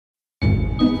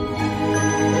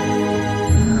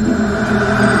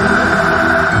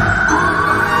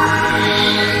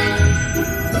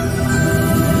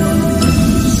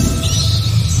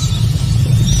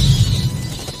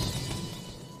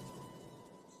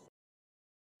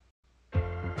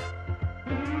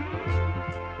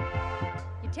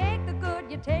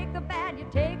take the bad, you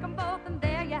take them both, and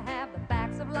there you have the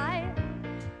facts of life.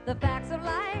 The facts of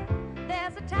life.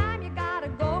 There's a time you gotta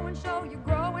go and show you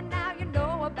grow, and now you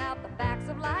know about the facts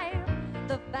of life.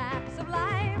 The facts of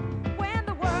life. When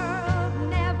the world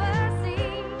never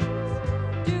seems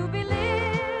to be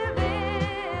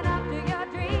living up to your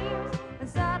dreams, and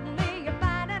suddenly you're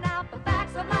finding out the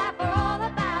facts of life are all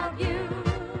about you.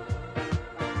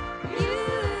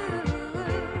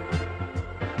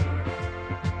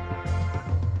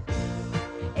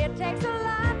 It takes a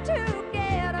lot to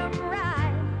get them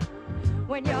right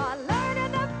when you're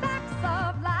learning the facts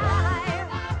of life.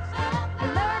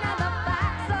 Learning the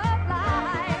facts of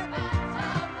life.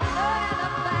 Learning the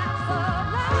facts of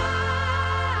life.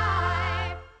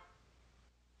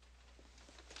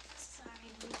 Sorry,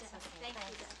 Rita. Thank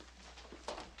you.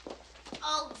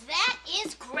 Oh, that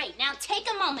is great. Now take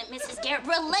a moment, Mrs. Garrett.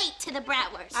 Relate to the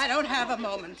bratwurst. I don't have a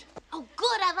moment. Oh,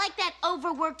 good. I like that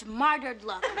overworked, martyred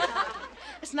look.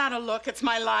 It's not a look, it's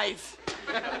my life.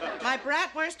 My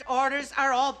bratwurst orders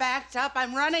are all backed up.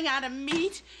 I'm running out of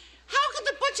meat. How could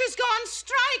the butchers go on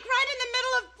strike right in the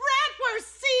middle of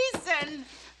bratwurst season?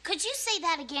 Could you say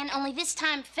that again, only this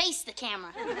time face the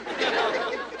camera?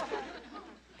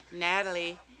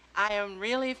 Natalie, I am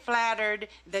really flattered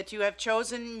that you have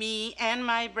chosen me and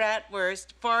my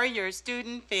bratwurst for your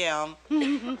student film.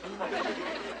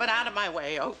 But out of my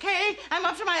way, okay? I'm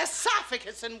up to my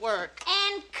esophagus in work.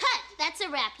 And cut. That's a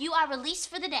wrap. You are released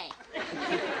for the day.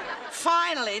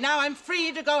 Finally, now I'm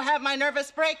free to go have my nervous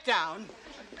breakdown.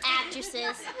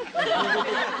 Actresses.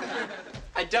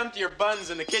 I dumped your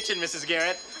buns in the kitchen, Mrs.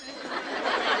 Garrett.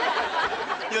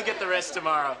 You'll get the rest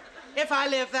tomorrow. If I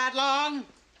live that long.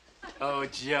 Oh,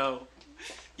 Joe,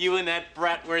 you and that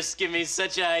bratwurst give me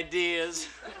such ideas.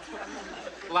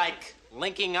 Like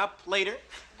linking up later?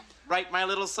 Right, my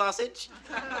little sausage?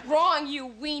 Wrong, you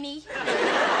weenie.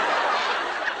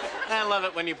 I love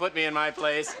it when you put me in my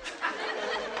place.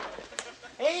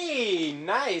 Hey,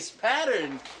 nice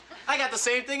pattern. I got the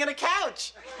same thing in a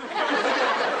couch.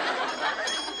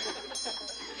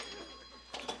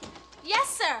 Yes,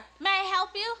 sir. May I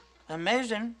help you?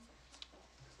 Amazing.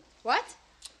 What?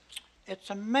 It's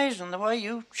amazing the way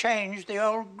you changed the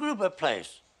old Gruber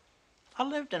place. I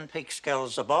lived in Peekskill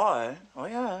as a boy. Oh,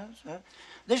 yes.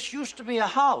 This used to be a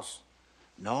house.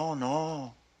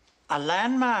 No. A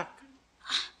landmark.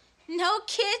 No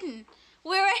kidding.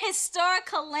 We're a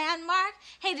historical landmark.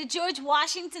 Hey, did George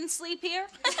Washington sleep here?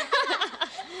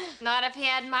 Not if he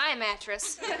had my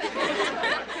mattress.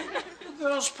 The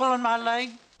girl's pulling my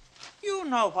leg. You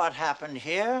know what happened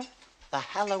here. The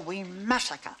Halloween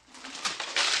massacre.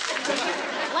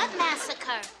 What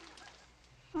massacre?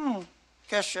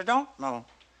 Guess you don't know.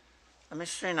 Let me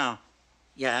see now.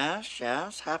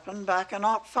 Yes, happened back in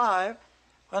 '05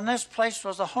 when this place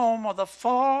was the home of the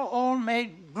 4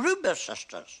 old-maid Gruber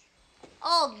sisters.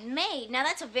 Old maid. Now,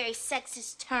 that's a very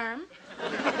sexist term.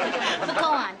 But go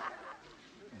on.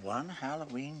 One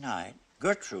Halloween night,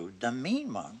 Gertrude, the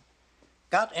mean one,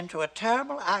 got into a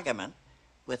terrible argument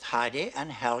with Heidi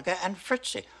and Helga and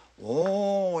Fritzi.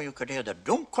 Oh, you could hear the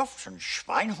Dummkopfs and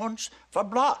Schweinhunds for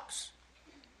blocks.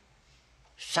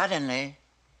 Suddenly,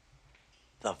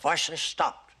 the voices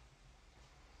stopped.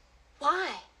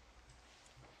 Why?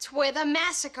 It's where the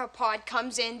massacre part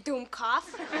comes in,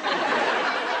 Dummkopf.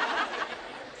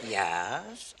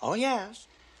 Yes, oh yes.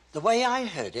 The way I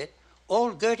heard it,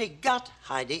 old Gertie got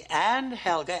Heidi and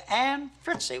Helga and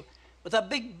Fritzi with a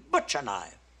big butcher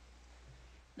knife.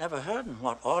 Never heard in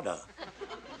what order.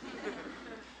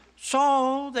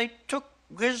 So they took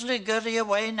Grizzly Gertie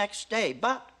away next day,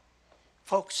 but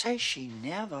folks say she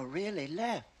never really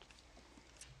left,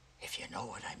 if you know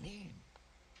what I mean.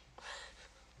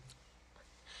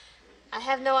 I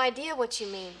have no idea what you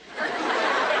mean.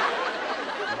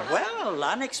 Well,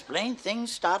 unexplained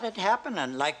things started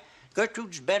happening, like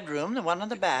Gertrude's bedroom, the one in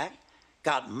the back,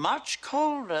 got much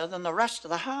colder than the rest of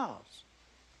the house.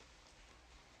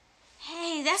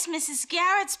 Hey, that's Mrs.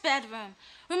 Garrett's bedroom.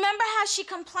 Remember how she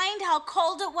complained how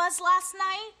cold it was last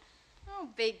night? No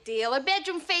big deal. Her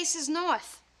bedroom faces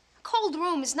north. A cold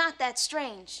room is not that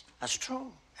strange. That's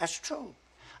true.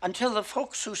 Until the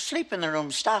folks who sleep in the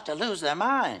room start to lose their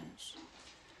minds.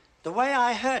 The way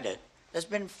I heard it, there's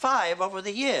been 5 over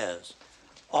the years.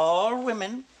 All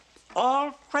women,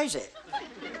 all crazy.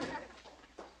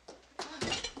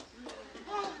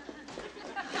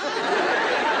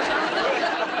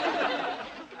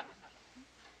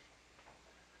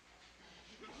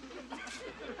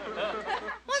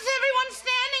 What's everyone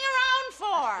standing around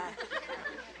for?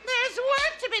 There's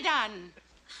work to be done.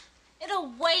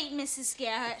 It'll wait, Mrs.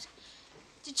 Garrett.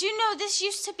 Did you know this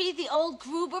used to be the old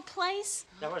Gruber place?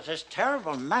 There was this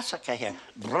terrible massacre here.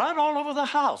 Blood all over the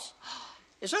house.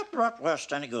 Is that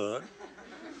bratwurst any good?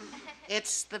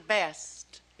 It's the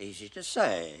best. Easy to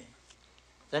say.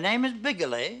 The name is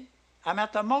Bigley. I'm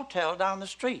at the motel down the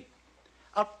street.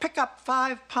 I'll pick up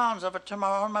 5 pounds of it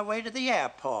tomorrow on my way to the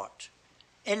airport.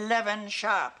 11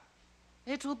 sharp.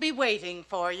 It will be waiting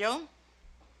for you.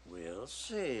 We'll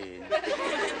see.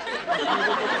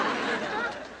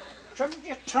 Shouldn't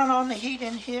you turn on the heat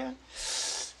in here?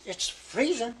 It's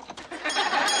freezing.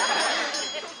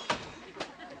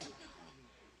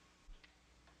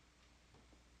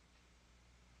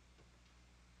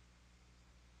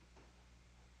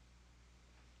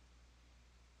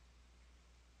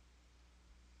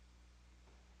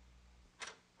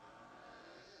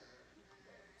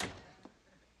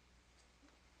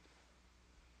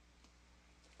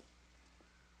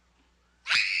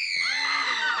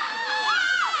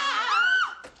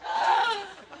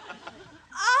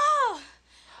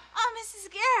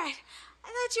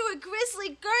 You were Grizzly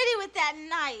Gertie with that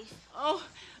knife. Oh,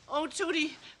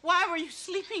 Tootie, why were you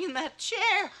sleeping in that chair?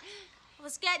 I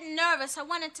was getting nervous. I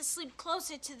wanted to sleep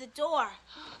closer to the door.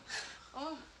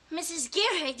 Oh. Mrs.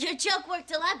 Garrett, your joke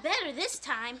worked a lot better this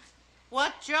time.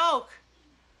 What joke?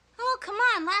 Oh, come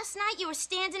on. Last night you were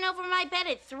standing over my bed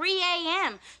at 3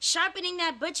 a.m., sharpening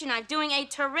that butcher knife, doing a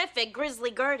terrific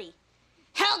Grizzly Gertie.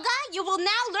 Helga, you will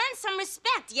now learn some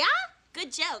respect, yeah?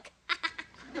 Good joke.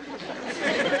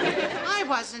 I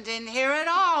wasn't in here at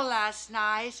all last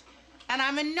night, and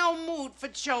I'm in no mood for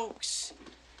jokes.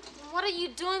 What are you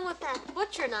doing with that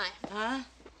butcher knife? Huh?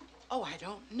 Oh, I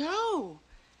don't know.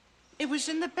 It was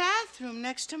in the bathroom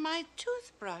next to my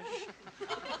toothbrush.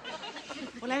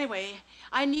 Well, anyway,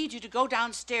 I need you to go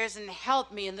downstairs and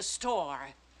help me in the store.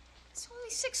 It's only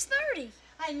 6:30.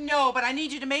 I know, but I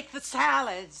need you to make the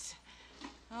salads.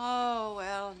 Oh,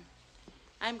 well,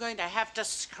 I'm going to have to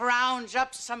scrounge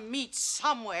up some meat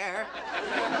somewhere.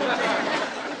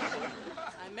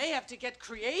 I may have to get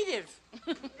creative.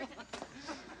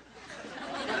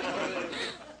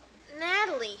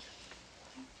 Natalie,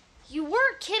 you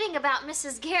weren't kidding about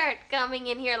Mrs. Garrett coming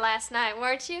in here last night,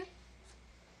 weren't you?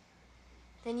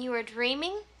 Then you were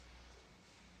dreaming?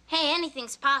 Hey,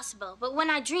 anything's possible, but when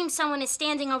I dream someone is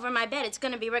standing over my bed, it's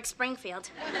gonna be Rick Springfield.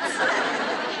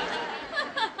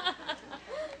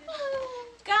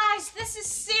 Guys, this is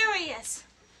serious.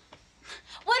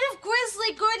 What if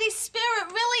Grizzly Gertie's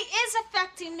spirit really is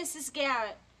affecting Mrs.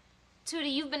 Garrett?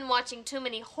 Tootie, you've been watching too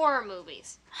many horror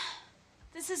movies.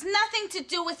 This has nothing to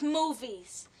do with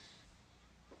movies.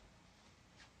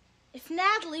 If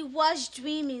Natalie was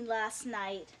dreaming last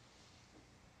night,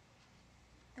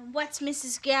 then what's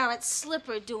Mrs. Garrett's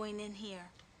slipper doing in here?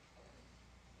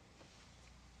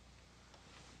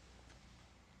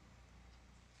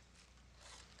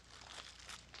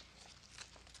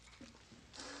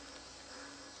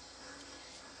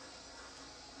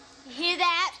 You hear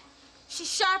that? She's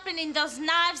sharpening those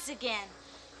knives again.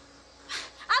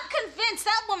 I'm convinced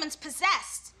that woman's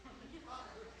possessed.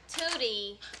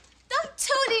 Tootie. Don't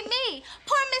tootie me.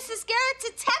 Poor Mrs. Garrett's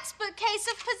a textbook case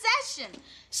of possession.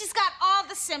 She's got all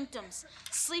the symptoms.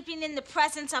 Sleeping in the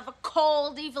presence of a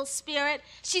cold, evil spirit.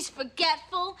 She's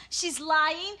forgetful. She's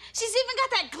lying. She's even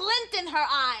got that glint in her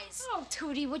eyes. Oh,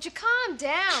 Tootie, would you calm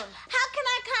down? How can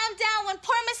I calm down when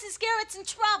poor Mrs. Garrett's in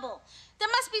trouble? There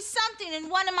must be something in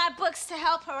one of my books to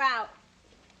help her out.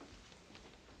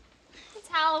 It's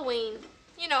Halloween.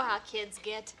 You know how kids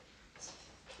get.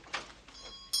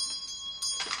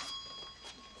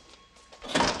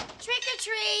 Trick or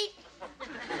treat.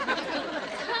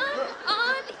 Come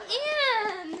on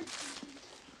in.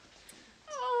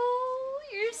 Oh,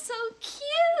 you're so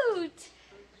cute.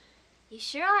 You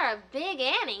sure are a big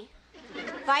Annie.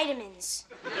 Vitamins.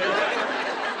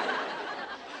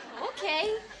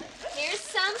 Okay, here's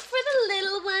some for the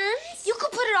little ones. You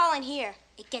could put it all in here.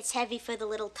 It gets heavy for the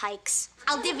little tykes.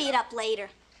 I'll divvy it up later.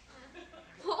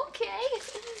 Okay.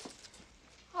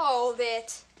 Hold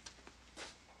it.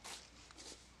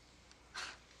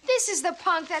 This is the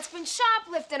punk that's been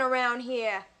shoplifting around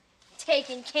here.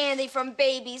 Taking candy from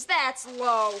babies, that's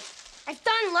low. I've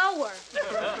done lower.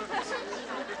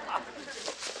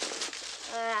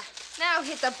 Now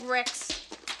hit the bricks.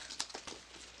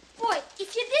 Boy,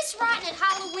 if you're this rotten at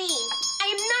Halloween, I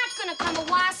am not gonna come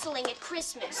a-wassailing at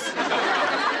Christmas.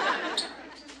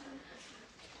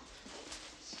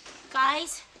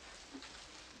 Guys,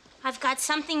 I've got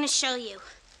something to show you.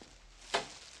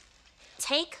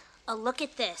 Take a look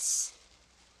at this.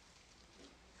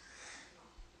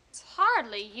 It's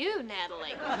hardly you,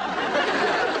 Natalie.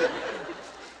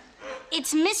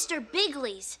 It's Mr.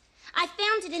 Bigley's. I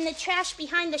found it in the trash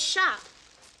behind the shop.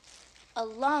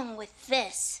 along with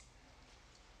this.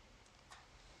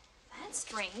 That's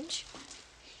strange.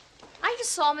 I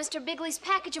just saw Mr. Bigley's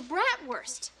package of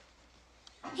bratwurst.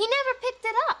 He never picked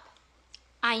it up.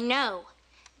 I know.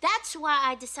 That's why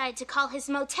I decided to call his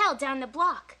motel down the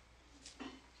block.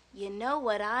 You know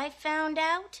what I found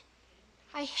out?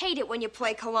 I hate it when you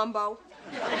play Columbo.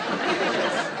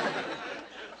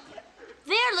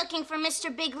 They're looking for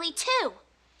Mr. Bigley, too.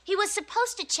 He was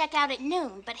supposed to check out at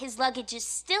noon, but his luggage is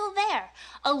still there,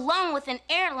 along with an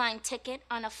airline ticket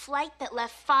on a flight that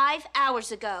left 5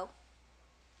 hours ago.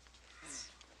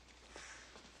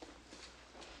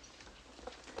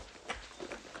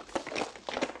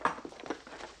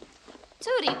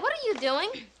 Tootie, what are you doing?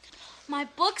 My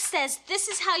book says this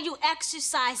is how you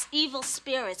exorcise evil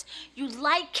spirits. You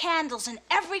light candles in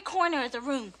every corner of the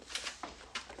room.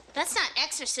 That's not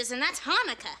exorcism, that's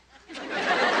Hanukkah.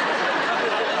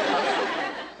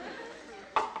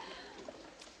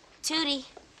 Tootie,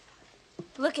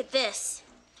 look at this.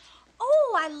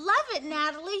 Oh, I love it,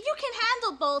 Natalie. You can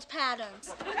handle bold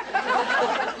patterns.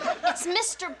 It's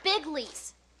Mr.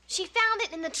 Bigley's. She found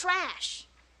it in the trash.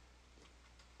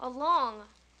 Along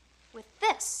with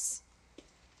this.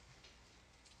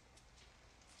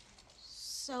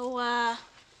 So,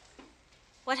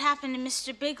 what happened to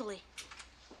Mr. Bigley?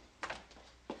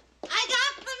 I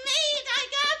got the meat! I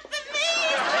got the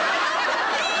meat!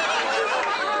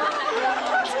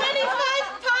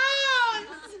 25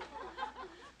 pounds!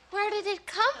 Where did it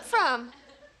come from?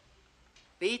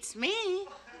 Beats me.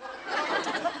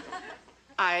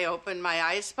 I opened my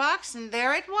icebox, and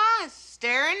there it was,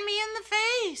 staring me in the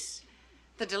face.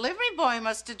 The delivery boy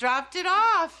must have dropped it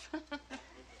off.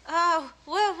 Oh,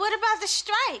 well, what about the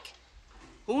strike?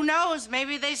 Who knows?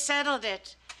 Maybe they settled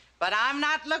it. But I'm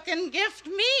not looking gift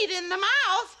meat in the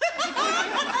mouth.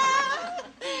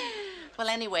 Well,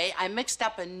 anyway, I mixed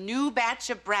up a new batch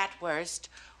of bratwurst.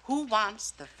 Who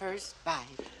wants the first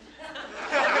bite?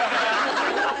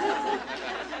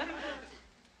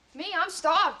 Me, I'm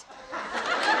starved.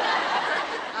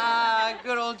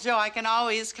 Good old Joe, I can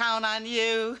always count on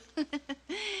you.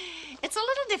 It's a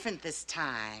little different this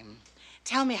time.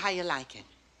 Tell me how you like it.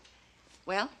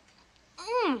 Well?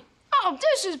 Oh,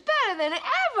 this is better than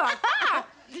ever.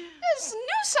 There's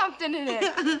new something in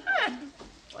it.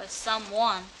 Or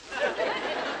someone.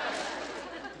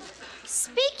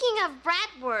 Speaking of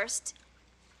bratwurst,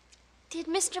 did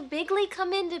Mr. Bigley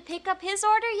come in to pick up his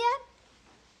order yet?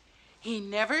 He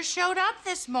never showed up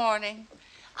this morning.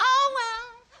 Oh,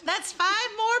 well, that's 5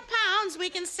 more pounds we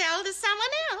can sell to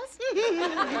someone else.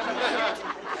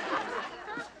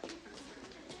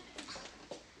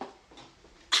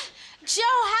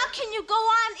 Joe, how can you go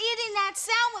on eating that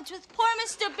sandwich with poor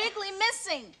Mr. Bigley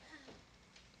missing?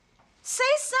 Say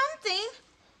something.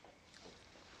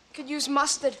 Could use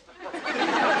mustard.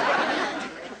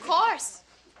 Of course.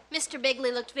 Mr.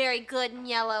 Bigley looked very good in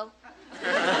yellow. You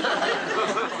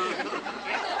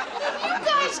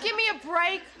guys give me a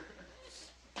break.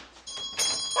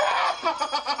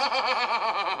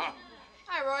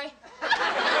 Hi, Roy.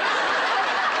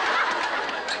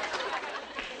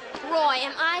 Roy,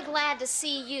 am I glad to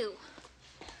see you.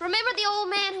 Remember the old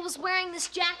man who was wearing this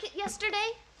jacket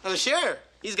yesterday? Oh, sure.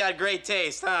 He's got great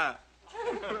taste, huh?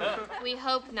 We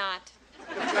hope not.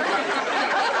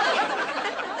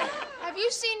 Have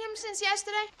you seen him since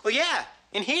yesterday? Well, yeah,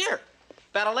 in here.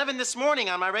 About 11 this morning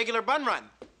on my regular bun run.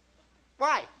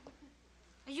 Why?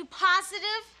 Are you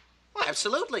positive? Well,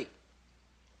 absolutely.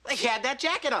 He had that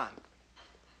jacket on.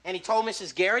 And he told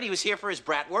Mrs. Garrett he was here for his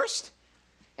bratwurst.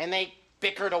 And they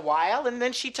bickered a while, and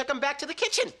then she took him back to the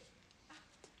kitchen.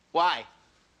 Why?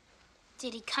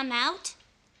 Did he come out?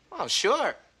 Oh,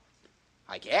 sure.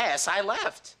 I guess I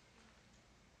left.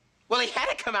 Well, he had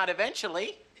to come out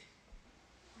eventually.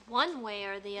 One way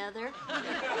or the other.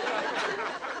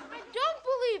 I don't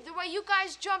believe the way you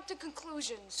guys jump to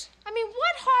conclusions. I mean,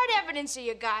 what hard evidence have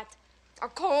you got? A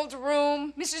cold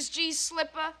room, Mrs. G's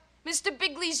slipper, Mr.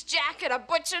 Bigley's jacket, a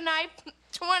butcher knife,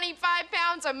 25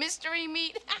 pounds of mystery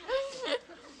meat.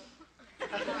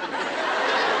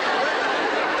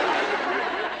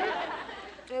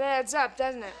 It adds up,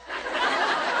 doesn't it?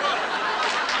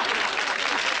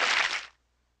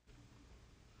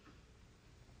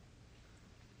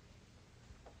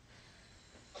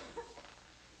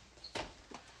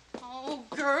 Oh,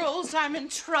 girls, I'm in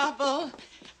trouble.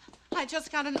 I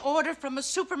just got an order from a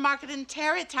supermarket in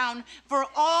Tarrytown for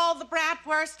all the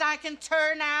bratwurst I can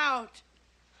turn out.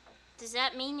 Does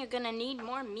that mean you're gonna need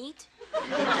more meat?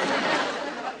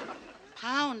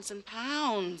 Pounds and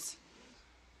pounds.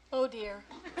 Oh, dear.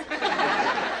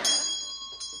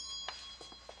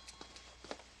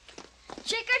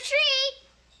 Trick or treat!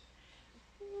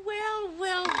 Well,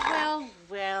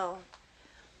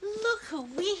 who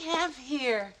we have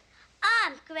here.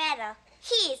 I'm Greta.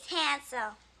 He's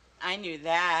Hansel. I knew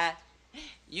that.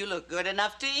 You look good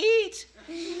enough to eat.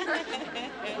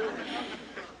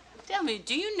 Tell me,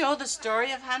 do you know the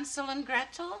story of Hansel and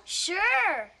Gretel?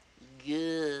 Sure.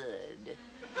 Good.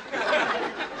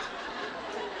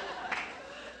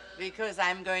 Because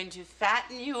I'm going to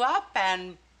fatten you up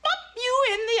and pop you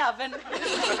in the oven.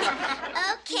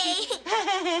 Okay.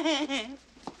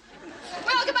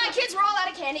 Well, goodbye, kids. We're all out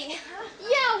of candy.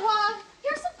 Yeah, well,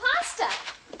 here's some pasta.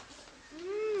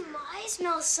 I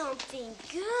smell something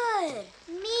good.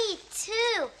 Me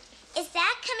too. Is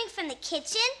that coming from the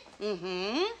kitchen?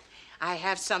 Mm-hmm. I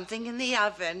have something in the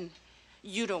oven.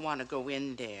 You don't want to go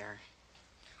in there.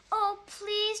 Oh,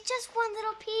 please, just one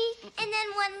little peek and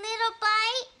then one little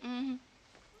bite.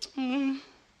 Mm-hmm.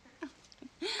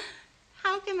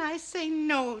 How can I say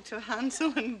no to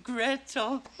Hansel and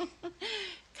Gretel?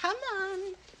 Come on.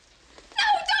 No,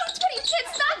 don't! What are you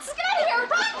kids nuts? Get out of here!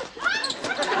 Run!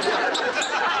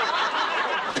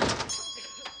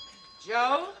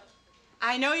 Joe,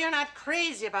 I know you're not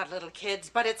crazy about little kids,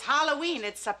 but it's Halloween.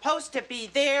 It's supposed to be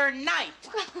their night.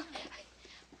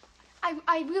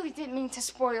 I really didn't mean to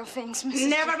spoil things, Mrs.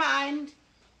 Never mind.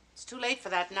 It's too late for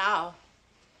that now,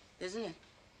 isn't it?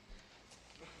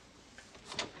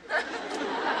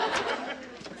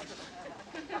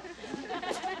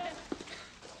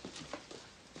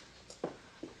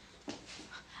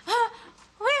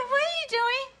 What are you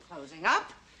doing? Closing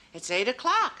up. It's 8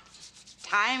 o'clock.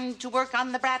 Time to work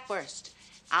on the bratwurst.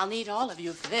 I'll need all of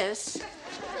you for this.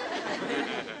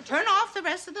 Turn off the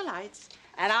rest of the lights,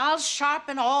 and I'll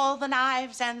sharpen all the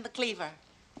knives and the cleaver.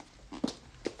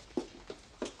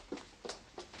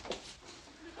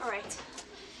 All right.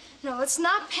 No, let's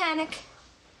not panic.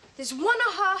 There's one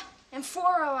of her and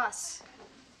 4 of us.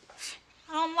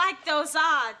 I don't like those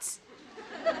odds.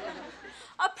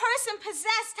 A person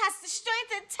possessed has the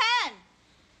strength of 10.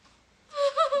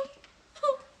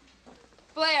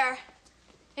 Blair,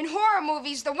 in horror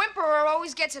movies, the whimperer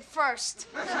always gets it first.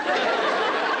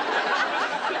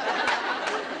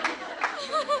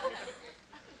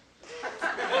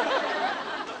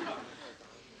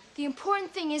 The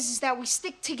important thing is that we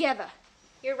stick together.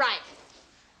 You're right.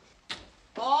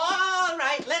 All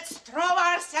right, let's throw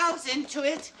ourselves into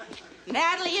it.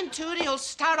 Natalie and Tootie will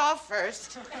start off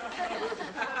first.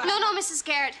 No, Mrs.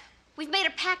 Garrett. We've made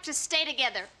a pact to stay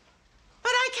together.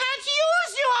 But I can't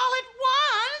use you all at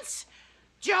once.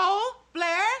 Joe,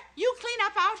 Blair, you clean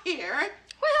up out here.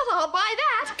 Well, I'll buy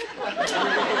that.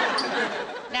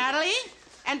 Natalie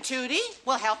and Tootie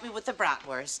will help me with the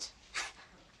bratwurst.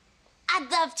 I'd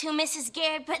love to, Mrs.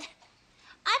 Garrett, but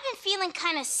I've been feeling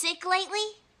kind of sick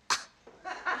lately.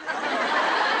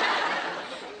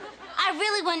 I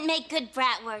really wouldn't make good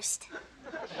bratwurst.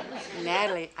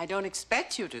 Natalie, I don't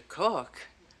expect you to cook.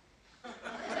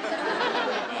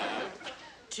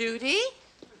 Tootie?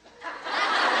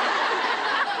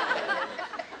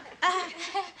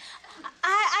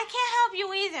 I can't help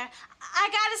you either. I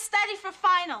gotta study for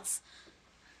finals.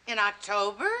 In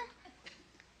October?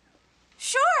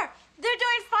 Sure, they're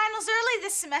doing finals early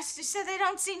this semester, so they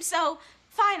don't seem so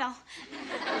final.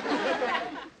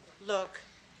 Look,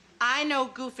 I know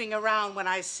goofing around when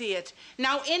I see it.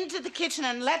 Now into the kitchen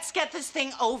and let's get this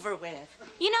thing over with.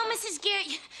 You know, Mrs.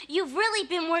 Garrett, you've really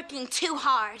been working too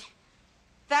hard.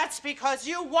 That's because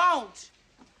you won't.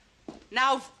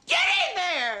 Now get in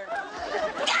there!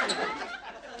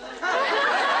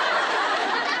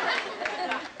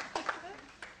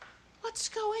 What's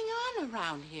going on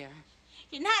around here?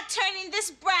 You're not turning this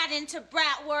brat into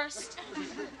bratwurst.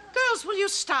 Girls, will you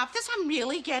stop this? I'm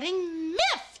really getting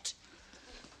miffed.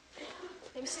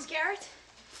 Hey, Mrs. Garrett,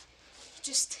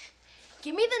 just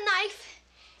give me the knife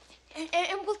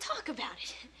and we'll talk about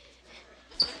it.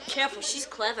 Careful, she's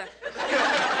clever.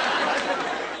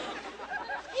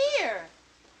 Here.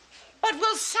 But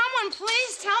will someone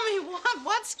please tell me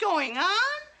what's going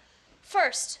on?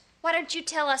 First, why don't you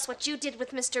tell us what you did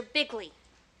with Mr. Bigley?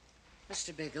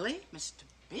 Mr. Bigley? Mr.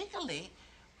 Bigley?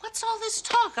 What's all this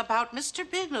talk about Mr.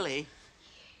 Bigley?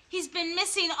 He's been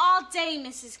missing all day,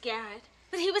 Mrs. Garrett.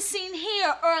 But he was seen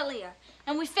here earlier,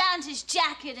 and we found his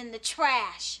jacket in the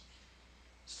trash.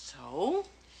 So?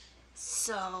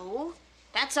 So?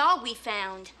 That's all we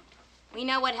found. We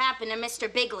know what happened to Mr.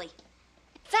 Bigley.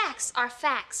 Facts are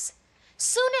facts.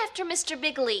 Soon after Mr.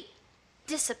 Bigley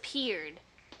disappeared,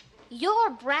 your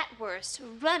bratwurst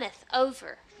runneth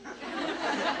over.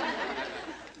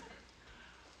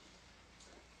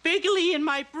 Bigley in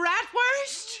my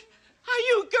bratwurst? Are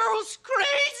you girls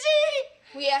crazy?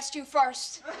 We asked you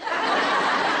first.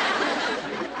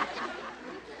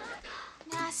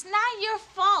 Now, it's not your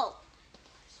fault.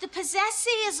 The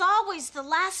possessee is always the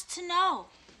last to know.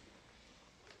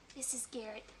 Mrs.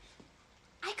 Garrett,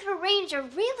 I could arrange a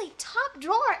really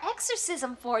top-drawer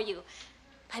exorcism for you.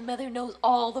 My mother knows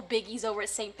all the biggies over at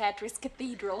St. Patrick's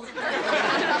Cathedral.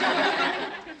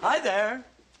 Hi there.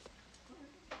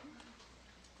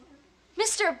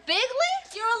 Mr. Bigley?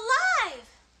 You're alive.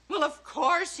 Well, of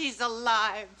course he's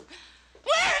alive.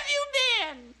 Where have you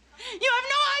been? You have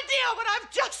no idea what I've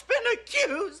just been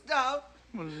accused of.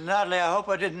 Well, Natalie, I hope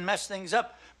I didn't mess things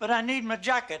up, but I need my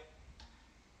jacket.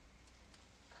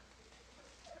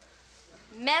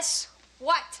 Mess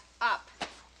what up?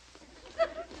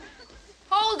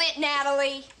 Hold it,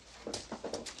 Natalie.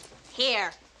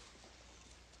 Here.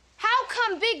 How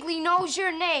come Bigley knows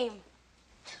your name?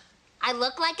 I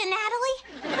look like a Natalie?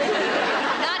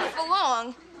 Not for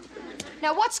long.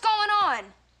 Now, what's going on?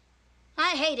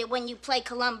 I hate it when you play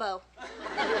Columbo.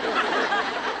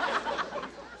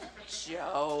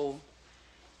 Joe,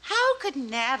 how could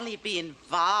Natalie be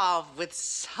involved with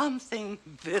something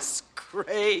this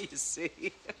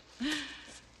crazy?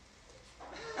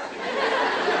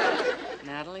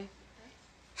 Natalie?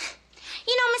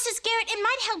 You know, Mrs. Garrett, it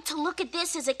might help to look at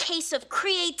this as a case of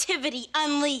creativity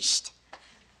unleashed.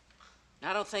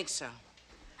 I don't think so.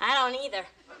 I don't either.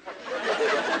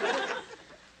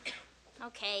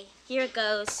 Okay, here it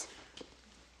goes.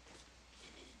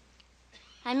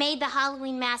 I made the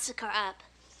Halloween massacre up.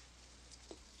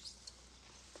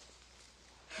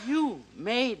 You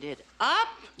made it up?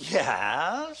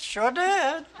 Yeah, sure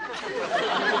did.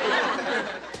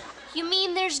 You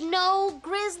mean there's no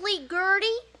Grizzly Gertie?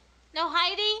 No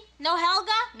Heidi? No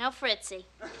Helga? No Fritzy.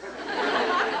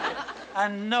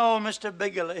 And no, Mr.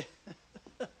 Bigley.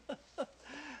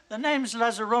 The name's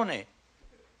Lazzaroni.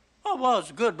 I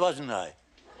was good, wasn't I?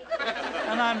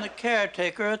 And I'm the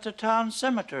caretaker at the town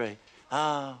cemetery.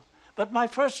 Ah, but my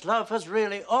first love has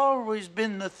really always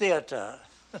been the theater.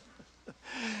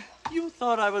 You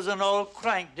thought I was an old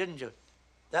crank, didn't you?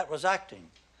 That was acting.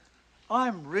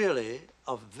 I'm really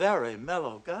a very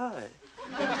mellow guy.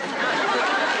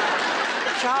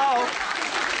 Ciao.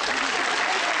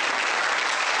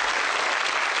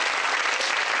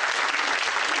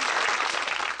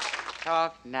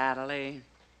 Talk, Natalie.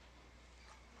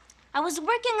 I was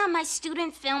working on my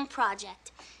student film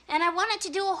project, and I wanted to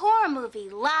do a horror movie,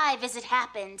 live as it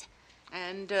happened.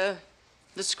 And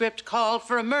the script called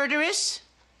for a murderess,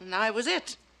 and I was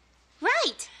it.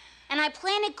 Right. And I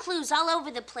planted clues all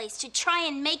over the place to try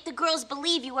and make the girls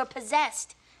believe you were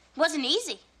possessed. Wasn't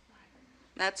easy.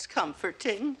 That's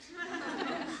comforting.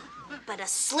 But a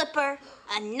slipper,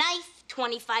 a knife,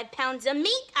 25 pounds of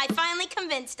meat, I finally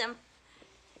convinced them.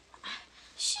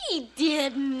 She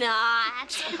did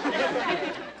not.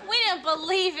 We didn't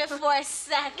believe it for a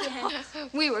second.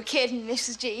 We were kidding,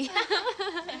 Mrs. G.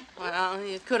 Well,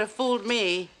 you could have fooled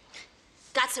me.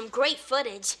 Got some great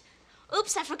footage.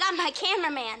 Oops, I forgot my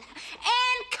cameraman.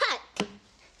 And cut.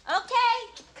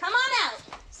 Okay, come on out.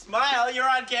 Smile, you're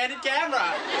on candid camera.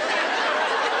 How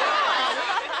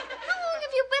long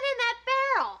have you been in that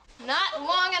barrel? Not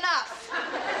long enough.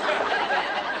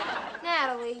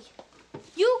 Natalie,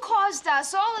 you caused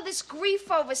us all of this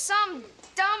grief over some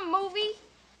dumb movie.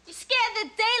 You scared the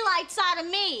daylights out of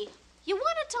me. You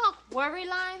want to talk worry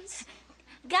lines?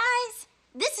 Guys,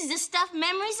 this is the stuff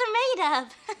memories are made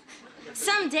of.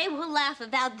 Someday we'll laugh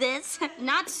about this.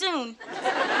 Not soon.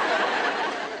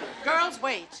 Girls,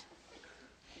 wait.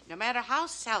 No matter how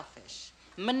selfish,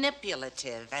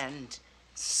 manipulative, and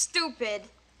Stupid.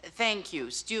 thank you,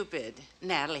 stupid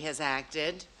Natalie has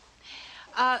acted,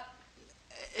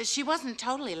 she wasn't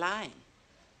totally lying.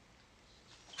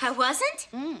 I wasn't?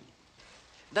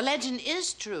 The legend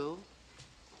is true.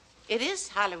 It is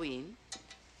Halloween.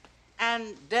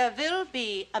 And there will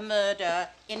be a murder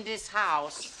in this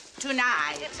house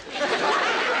tonight.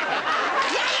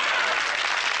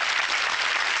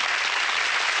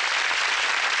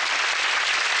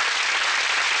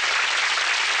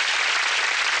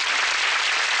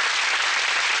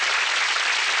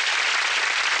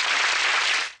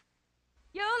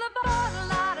 You'll avoid a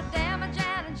lot of damage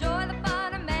and enjoy the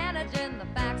fun of managing the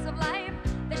facts of life.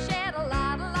 They shed a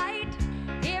lot of light.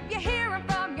 If you hear 'em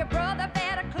from your brother,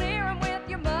 better clear 'em with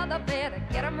your mother. Better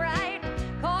get 'em right.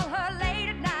 Call her late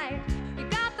at night. You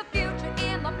got the future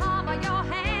in the palm of your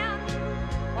hand.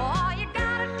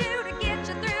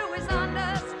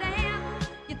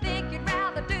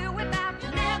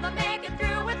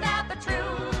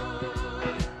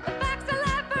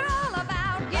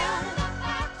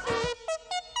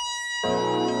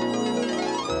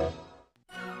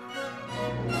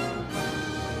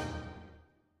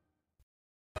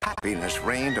 happiness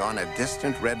reigned on a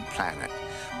distant red planet.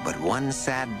 But one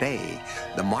sad day,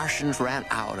 the Martians ran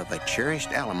out of a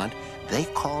cherished element they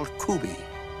called Kubi.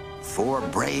 4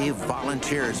 brave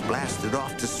volunteers blasted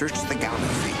off to search the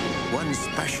galaxy. One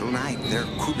special night, their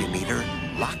Kubi meter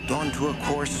locked onto a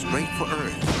course straight for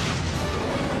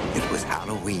Earth. It was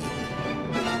Halloween.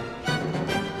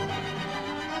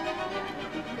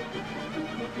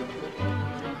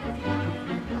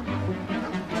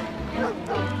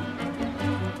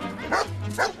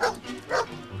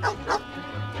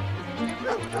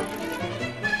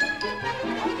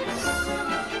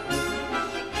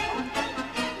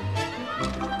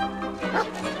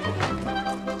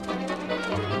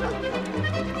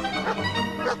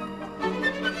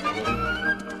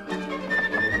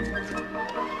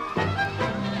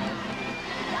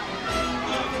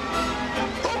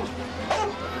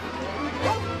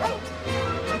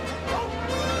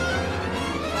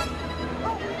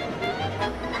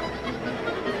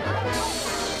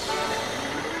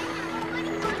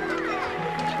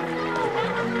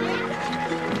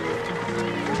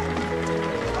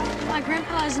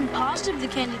 Isn't positive the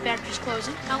candy factory's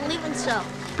closing. Not even so.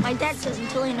 My dad says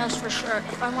until he knows for sure,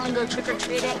 if I want to go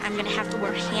trick-or-treating, I'm going to have to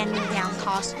wear hand-me-down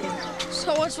costume.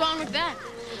 So what's wrong with that?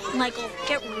 Michael,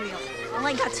 get real. All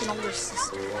I got's an older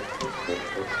sister.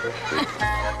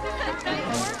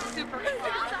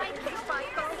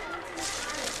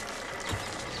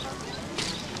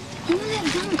 Look at that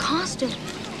dumb costume.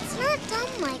 It's not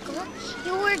dumb, Michael.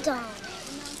 You're dumb.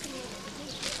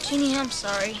 Jeannie, I'm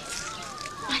sorry.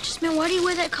 I just meant, why do you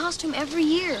wear that costume every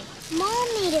year? Mom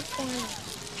made it for me.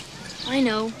 I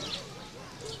know.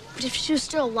 But if she was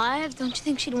still alive, don't you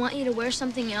think she'd want you to wear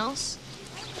something else?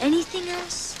 Anything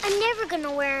else? I'm never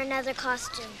gonna wear another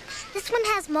costume. This one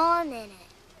has Mom in it.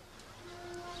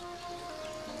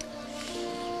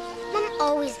 Mom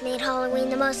always made Halloween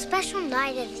the most special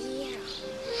night of the year.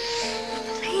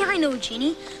 Hey, I know,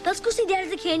 Jeannie. Let's go see Dad at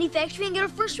the candy factory and get our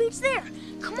first sweets there.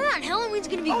 Come on, Halloween's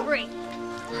gonna be great.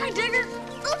 Hi, Digger.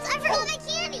 Oops, I forgot my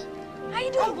candy. How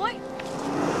you doing, boy?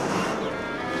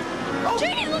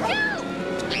 Jeannie, look out!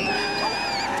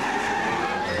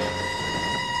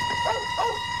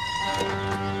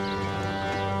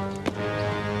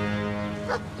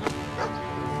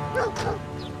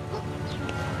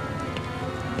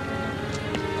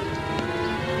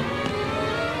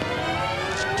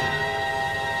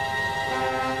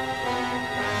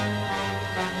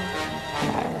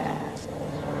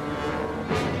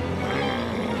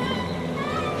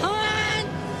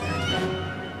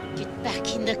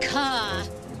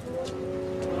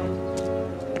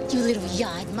 You little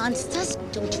yard monsters.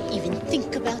 Don't you even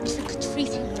think about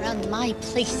trick-or-treating around my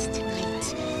place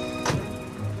tonight.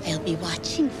 I'll be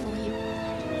watching for you.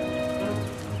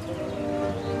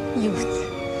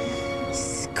 Youth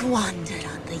squandered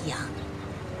on the young.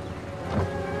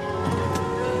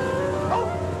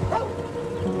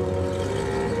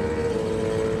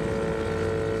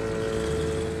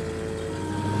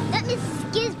 That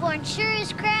Mrs. Gisborne sure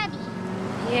is crabby.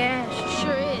 Yeah, she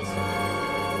sure is.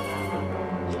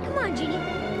 Hey, come on, Jeannie.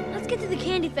 Let's get to the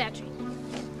candy factory.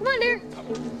 Come on, dear.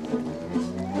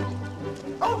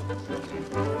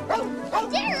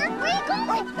 Digger, where are you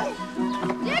going?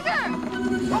 Digger!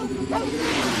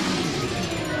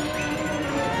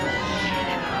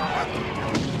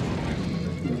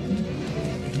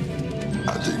 I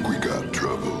think we got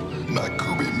trouble. My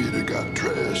Kubi meter got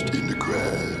trashed in the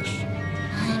crash.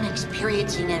 I'm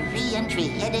experiencing a re-entry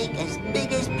headache as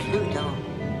big as Pluto.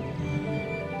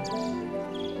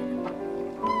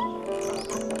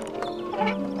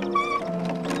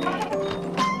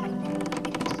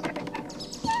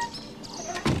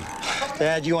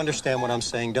 Dad, you understand what I'm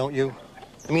saying, don't you?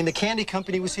 I mean, the candy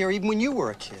company was here even when you were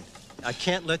a kid. I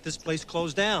can't let this place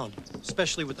close down,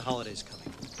 especially with the holidays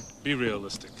coming. Be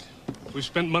realistic. We've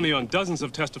spent money on dozens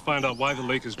of tests to find out why the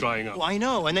lake is drying up. Well, I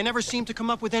know, and they never seem to come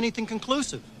up with anything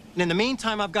conclusive. And in the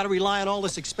meantime, I've got to rely on all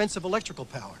this expensive electrical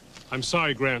power. I'm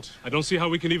sorry, Grant. I don't see how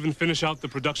we can even finish out the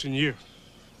production year.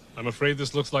 I'm afraid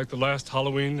this looks like the last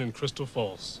Halloween in Crystal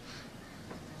Falls.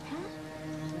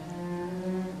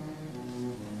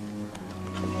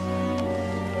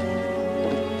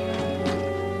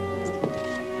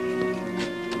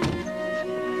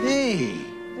 Hey,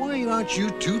 why aren't you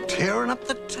two tearing up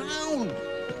the town?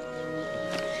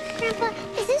 Grandpa,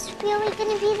 is this really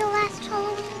gonna be the last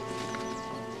Halloween?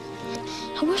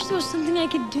 I wish there was something I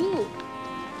could do.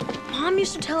 Mom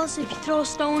used to tell us if you throw a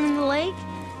stone in the lake,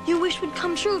 your wish would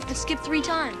come true if it skipped 3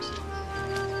 times.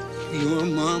 Your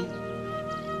mom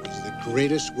was the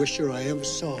greatest wisher I ever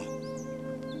saw.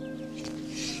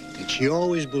 And she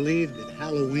always believed that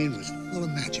Halloween was full of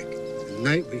magic. And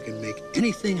Tonight we can make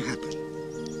anything happen.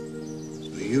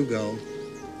 So you go,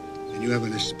 and you have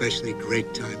an especially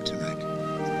great time tonight.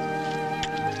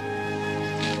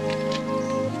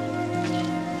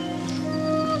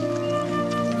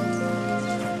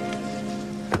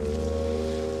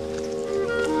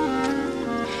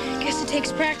 Guess it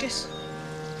takes practice.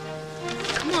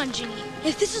 Come on, Ginny.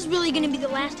 If this is really gonna be the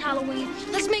last Halloween,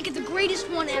 let's make it the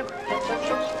greatest one ever.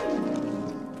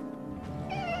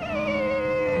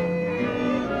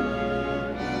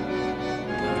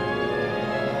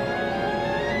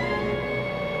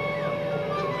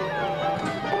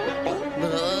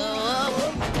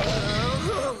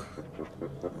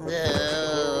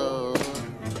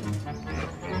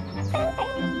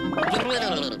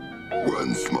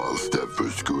 One small step for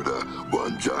Scooter,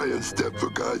 one giant step for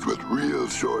guys with real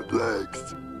short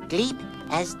legs. Gleep,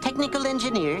 as technical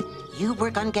engineer, you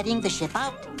work on getting the ship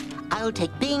out. I'll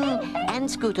take Bing and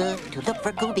Scooter to look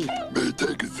for Kubi. May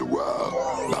take us a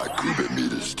while. My Kubi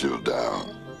meter's still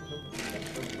down.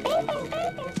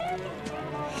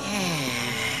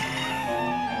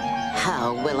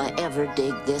 How will I ever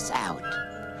dig this out?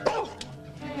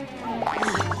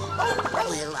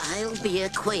 Well, I'll be a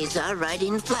quasar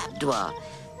riding Flapdwa.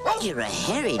 You're a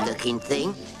hairy-looking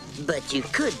thing, but you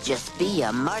could just be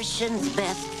a Martian's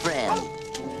best friend.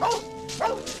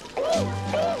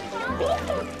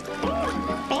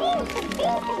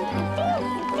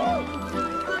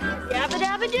 Yabba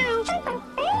dabba doo.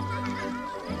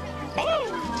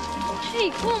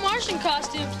 Hey, cool Martian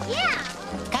costumes. Yeah.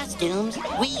 Costumes?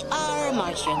 We are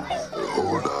Martians.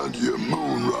 Hold on to your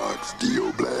moon rock,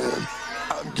 Steel Bland.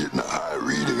 I'm getting a high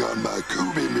reading on my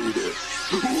Kubi meter.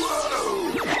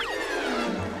 Whoa!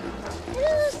 What do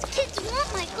those kids want,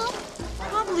 Michael?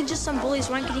 Probably just some bullies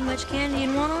who aren't getting much candy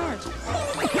and want ours.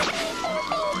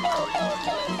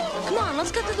 Come on,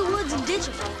 let's get to the woods and ditch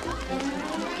them.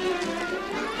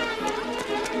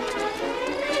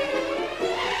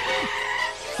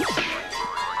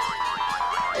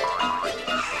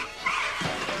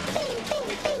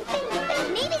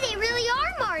 Maybe they really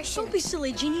are Martians. Don't be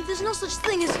silly, Jeannie. There's no such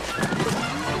thing as...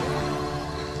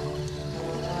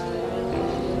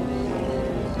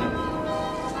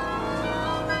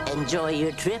 Enjoy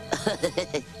your trip.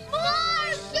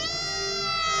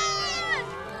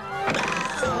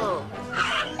 Oh.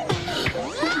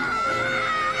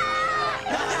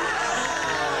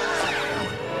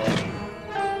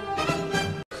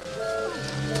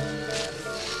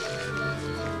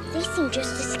 They seem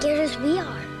just as scared as we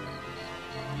are.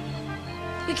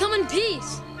 We come in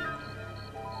peace.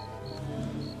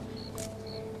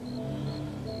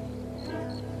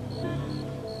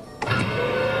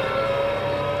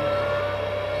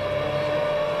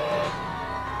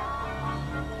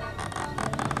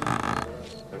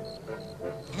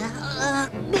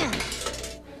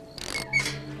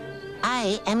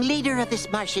 I am leader of this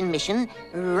Martian mission,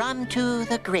 Ramtu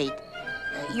the Great.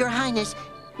 Your Highness,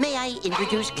 may I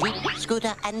introduce Gleep,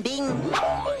 Scooter, and Bing?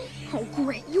 Oh,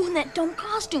 great. You in that dumb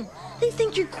costume. They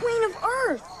think you're Queen of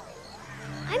Earth.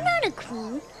 I'm not a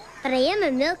queen, but I am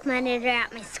a milk monitor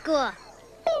at my school.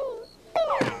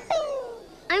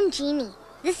 I'm Jeannie.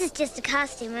 This is just a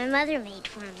costume my mother made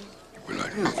for me.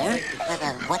 Mother?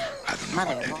 What?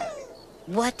 Mother?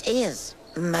 What is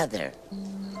mother?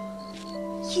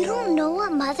 You don't know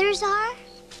what mothers are?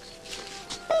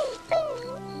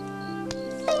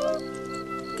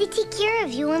 They take care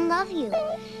of you and love you.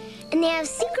 And they have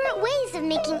secret ways of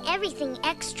making everything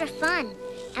extra fun.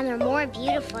 And they're more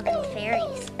beautiful than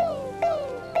fairies.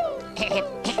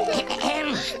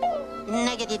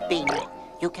 Negative, Bing.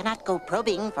 You cannot go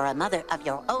probing for a mother of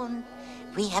your own.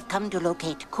 We have come to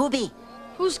locate Kubi.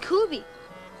 Who's Kubi?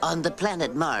 On the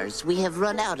planet Mars, we have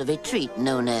run out of a treat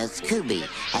known as Kubi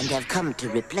and have come to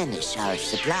replenish our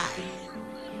supply.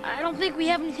 I don't think we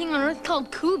have anything on Earth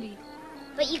called Kubi.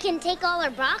 But you can take all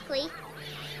our broccoli.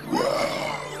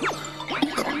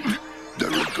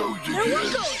 There it goes again. There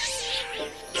it goes.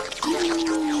 Kubi?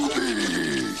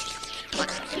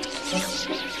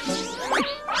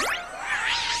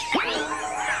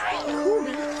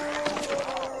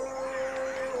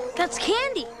 That's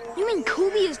candy. You mean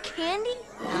Kubi is candy?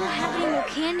 You don't have any more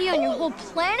candy on your whole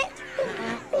planet?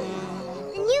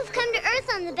 And you've come to Earth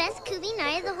on the best Kubi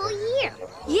night of the whole year.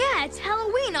 Yeah, it's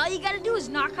Halloween. All you gotta do is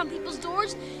knock on people's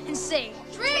doors and say,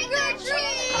 "Trick or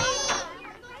treat!"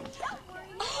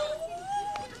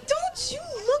 Don't you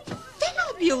look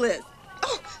fabulous?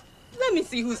 Oh, let me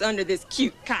see who's under this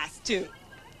cute costume.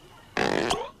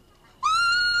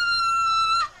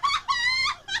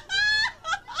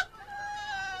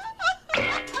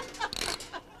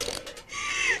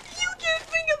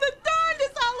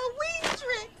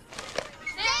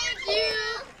 You!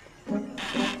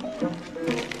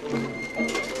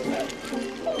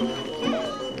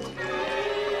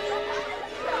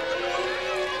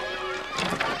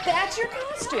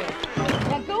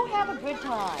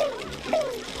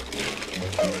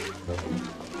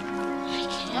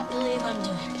 I'm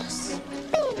doing this.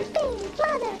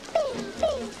 Mother,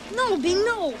 no, B,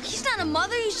 no. He's not a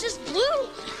mother, he's just blue.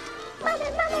 Mother.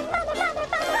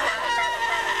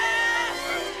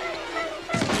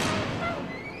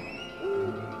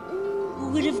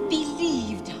 Who would have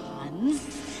believed, Hans,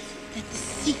 that the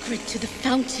secret to the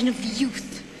fountain of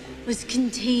youth was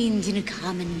contained in a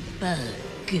common bug?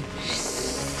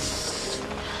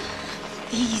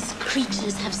 These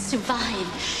creatures have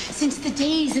survived since the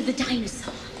days of the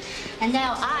dinosaur. And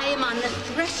now I am on the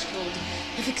threshold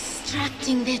of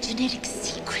extracting their genetic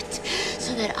secret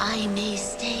so that I may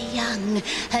stay young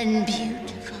and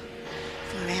beautiful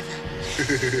forever.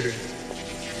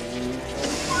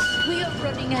 We are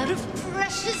running out of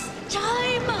precious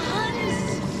time,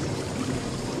 Hans.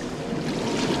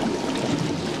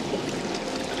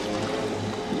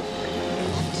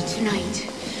 After tonight,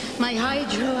 my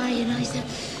hydroionizer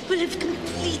will have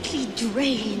completely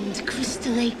drained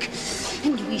Crystal Lake,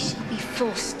 and we shall be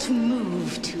forced to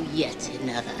move to yet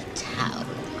another town.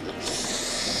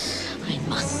 I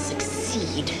must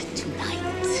succeed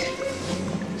tonight.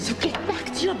 So get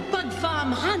back to your bug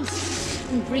farm, Hans,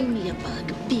 and bring me a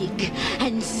bug big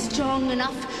and strong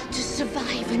enough to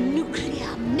survive a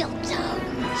nuclear meltdown.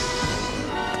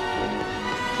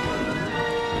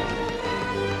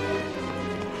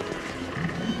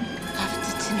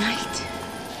 After tonight,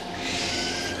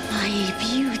 my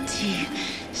beauty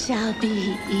shall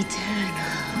be eternal.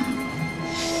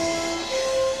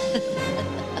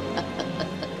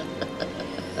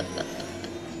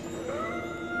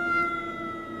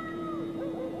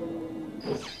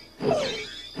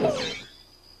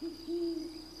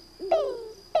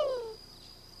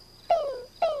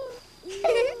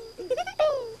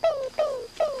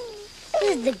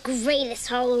 This is the greatest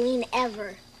Halloween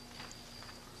ever.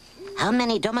 How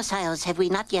many domiciles have we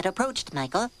not yet approached,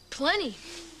 Michael? Plenty.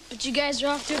 But you guys are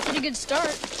off to a pretty good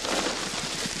start.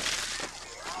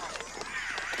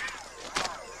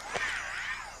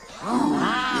 Oh,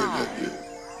 wow.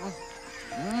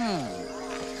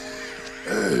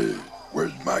 Hey,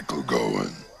 where's Michael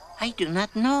going? I do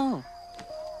not know.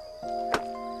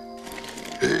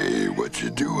 Hey, what you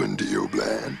doing, Dio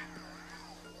Bland?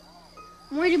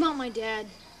 I'm worried about my dad.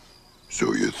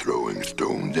 So you're throwing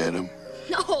stones at him?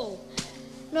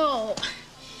 No.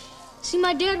 See,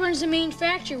 my dad runs the main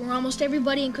factory where almost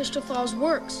everybody in Crystal Falls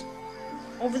works.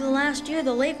 Over the last year,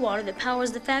 the lake water that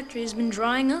powers the factory has been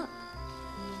drying up.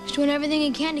 He's doing everything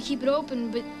he can to keep it open,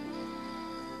 but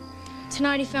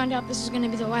tonight he found out this is going to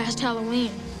be the last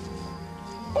Halloween.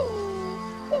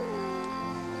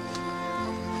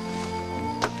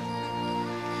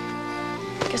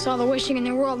 Guess all the wishing in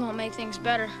the world won't make things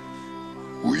better.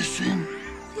 Wishing?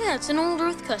 Yeah, it's an old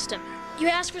Earth custom. You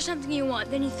ask for something you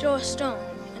want, then you throw a stone.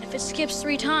 And if it skips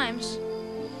 3 times,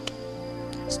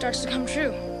 it starts to come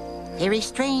true. Very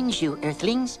strange, you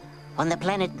Earthlings. On the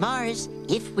planet Mars,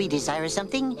 if we desire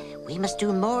something, we must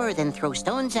do more than throw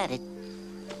stones at it.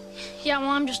 Yeah,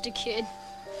 well, I'm just a kid.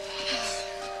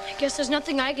 I guess there's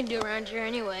nothing I can do around here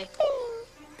anyway.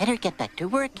 Better get back to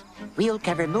work. We'll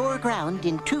cover more ground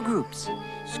in 2 groups.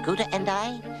 Scooter and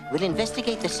I will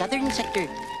investigate the southern sector.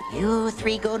 You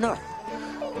 3 go north.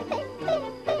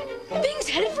 Bing's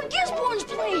headed for Gisborne's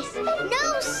place!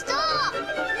 No, stop!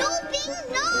 No, Bing,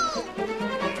 no!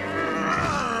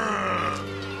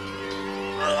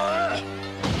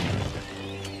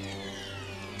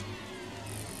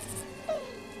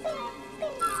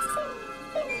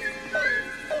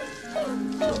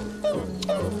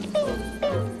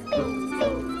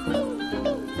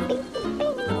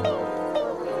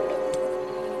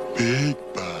 Big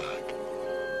bug.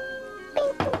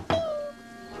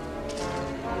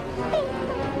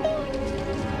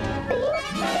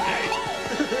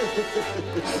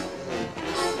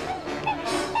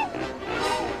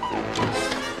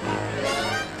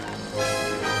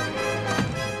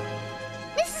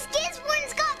 Mrs.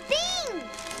 Gisborne's got Bing!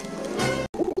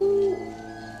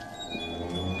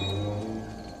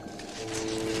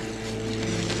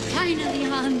 Finally,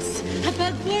 Hans, a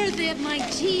bug worthy of my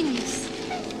genius.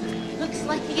 Looks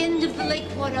like the end of the lake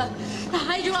water. The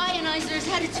hydroionizer has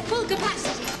had its full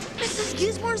capacity. Mrs.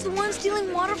 Gisborne's the one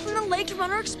stealing water from the lake to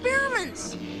run our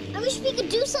experiments. I wish we could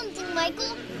do something,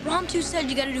 Michael. Rom 2 said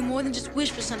you gotta do more than just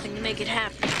wish for something to make it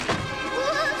happen.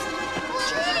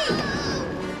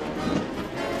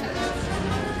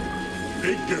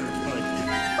 Big dirt bug.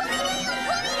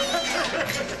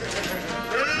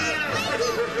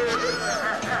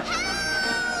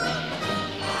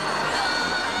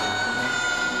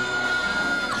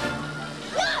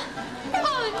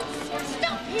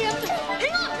 Stop him!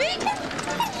 Hang on, Bing!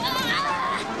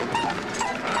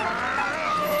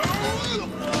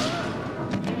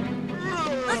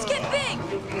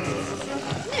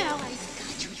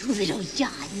 little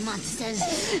yard monsters.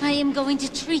 I am going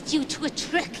to treat you to a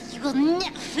trick you will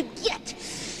never forget.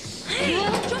 Hey,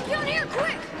 jump down here,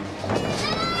 quick!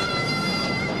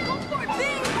 Go for it,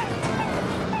 Bing!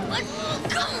 Let's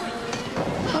go!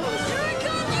 Here it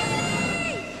comes,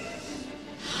 Jenny!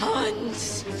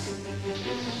 Hans!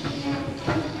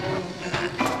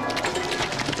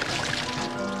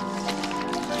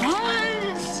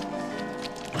 Hans!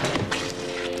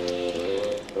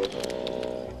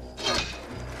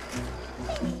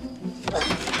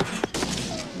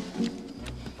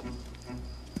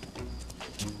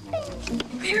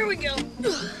 Here we go.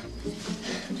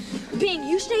 Bing,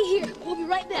 you stay here. We'll be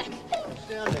right back.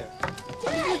 Down there.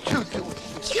 Dad,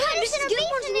 Mrs.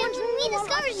 Gisborne's the one we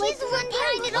discovered. She's the one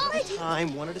behind it all.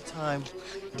 One at a time.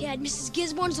 Dad, Mrs.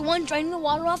 Gisborne's the one draining the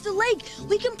water off the lake.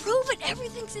 We can prove it.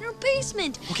 Everything's in her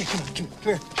basement. Okay, come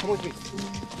here. Come with me.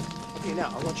 Okay,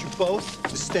 now, I want you both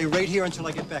to stay right here until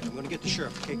I get back. I'm going to get the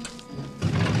sheriff, okay?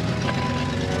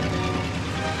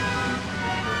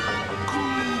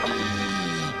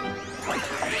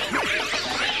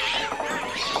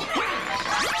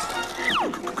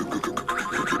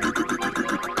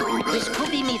 This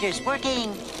Scooby meter's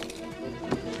working.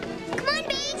 Come on,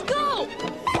 Bing. Go!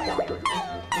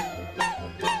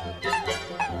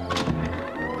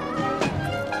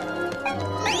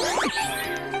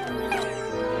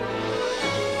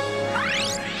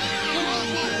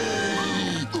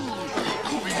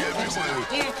 Here, so that we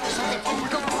can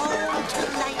go home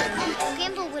tonight.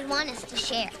 Grandpa would want us to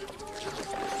share.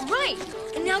 Right.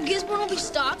 And now Gisborne will be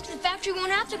stocked, the factory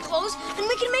won't have to close, and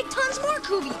we can make tons more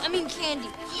candy.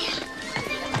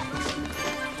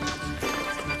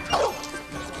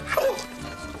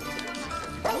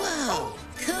 Whoa,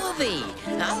 Scooby,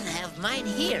 I'll have mine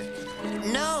here.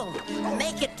 No,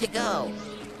 make it to go.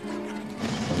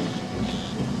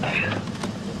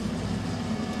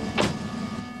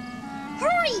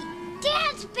 Hurry!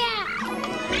 Dad's back!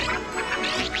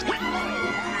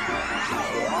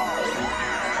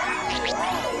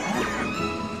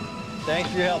 Thanks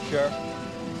for your help, Sheriff.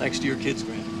 Thanks to your kids,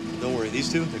 Grant. Don't worry,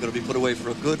 these two, they're going to be put away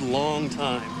for a good long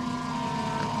time.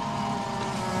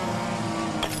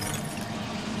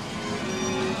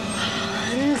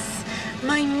 Hans,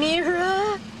 my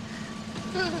mirror.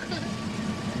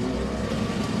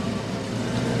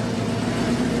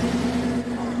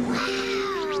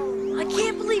 I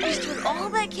can't believe you stored all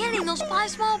that candy in those 5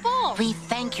 small balls. We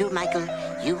thank you, Michael.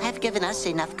 You have given us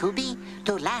enough Scooby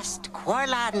to last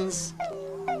Quarlans.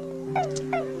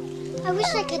 I wish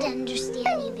I could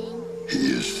understand you, Bing.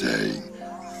 He is saying,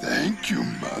 thank you,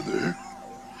 Mother.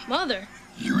 Mother?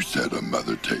 You said a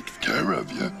mother takes care of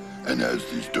you and has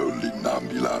these totally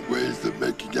nonchalant ways of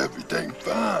making everything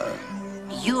fun.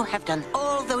 You have done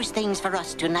all those things for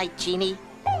us tonight, Jeannie.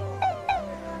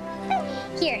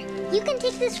 Here, you can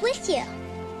take this with you.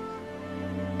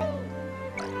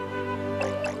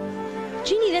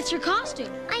 Jeannie, that's your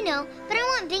costume. I know, but I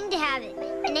want Bing to have it.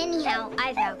 And anyhow,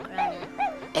 I've outgrown it.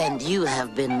 And you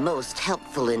have been most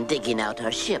helpful in digging out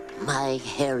our ship, my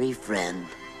hairy friend.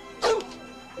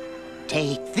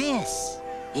 Take this.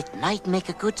 It might make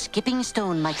a good skipping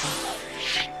stone, Michael.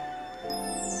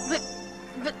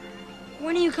 But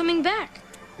when are you coming back?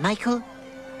 Michael,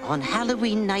 on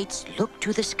Halloween nights, look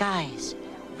to the skies.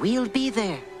 We'll be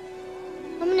there.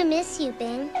 I'm gonna miss you,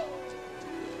 Bing.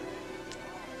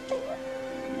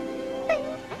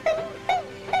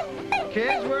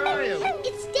 Kids, where are you?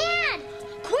 It's Dad!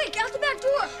 Quick, out the back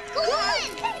door! Go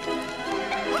on!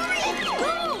 Hurry!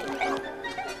 Go!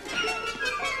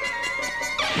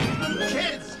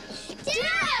 Kids!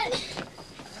 Dad!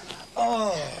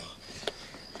 Oh.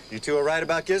 You two are right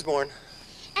about Gisborne.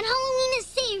 And Halloween is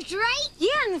saved, right?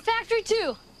 Yeah, and the factory,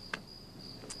 too.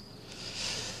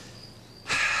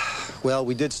 Well,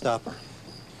 we did stop her.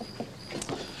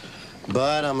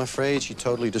 But I'm afraid she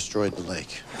totally destroyed the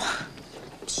lake.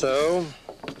 So,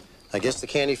 I guess the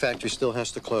candy factory still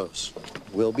has to close.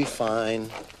 We'll be fine.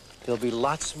 There'll be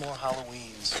lots more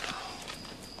Halloweens.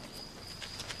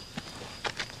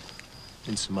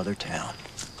 In some other town.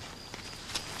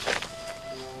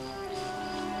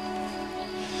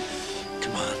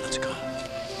 Come on, let's go.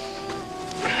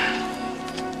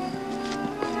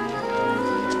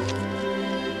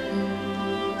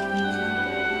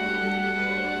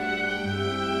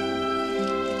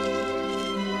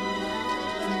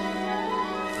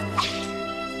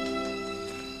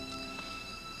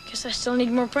 Guess I still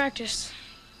need more practice.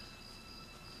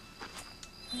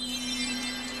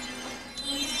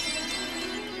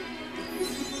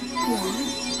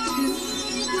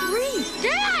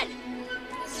 Dad!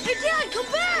 Hey, Dad,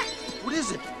 come back! What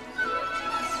is it?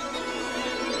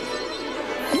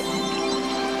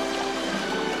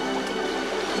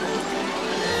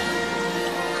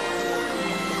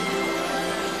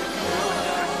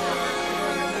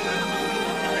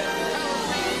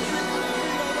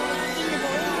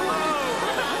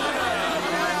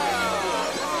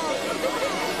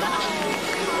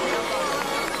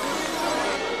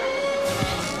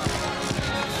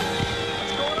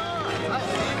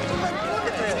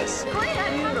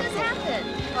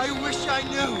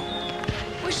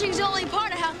 Wishing's only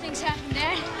part of how things happen,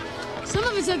 Dad. Some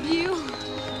of it's up to you.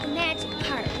 The magic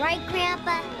part, right,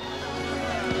 Grandpa?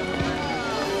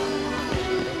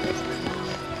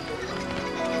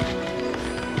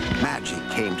 Magic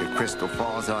came to Crystal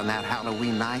Falls on that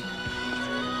Halloween night.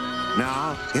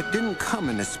 Now, it didn't come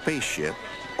in a spaceship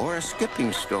or a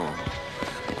skipping stone,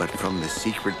 but from the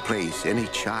secret place any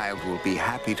child will be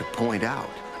happy to point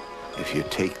out if you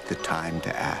take the time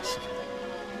to ask.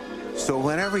 So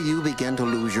whenever you begin to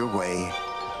lose your way,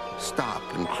 stop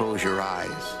and close your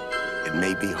eyes. It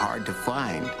may be hard to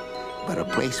find, but a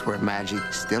place where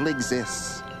magic still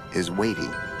exists is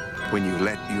waiting when you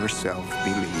let yourself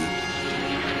believe.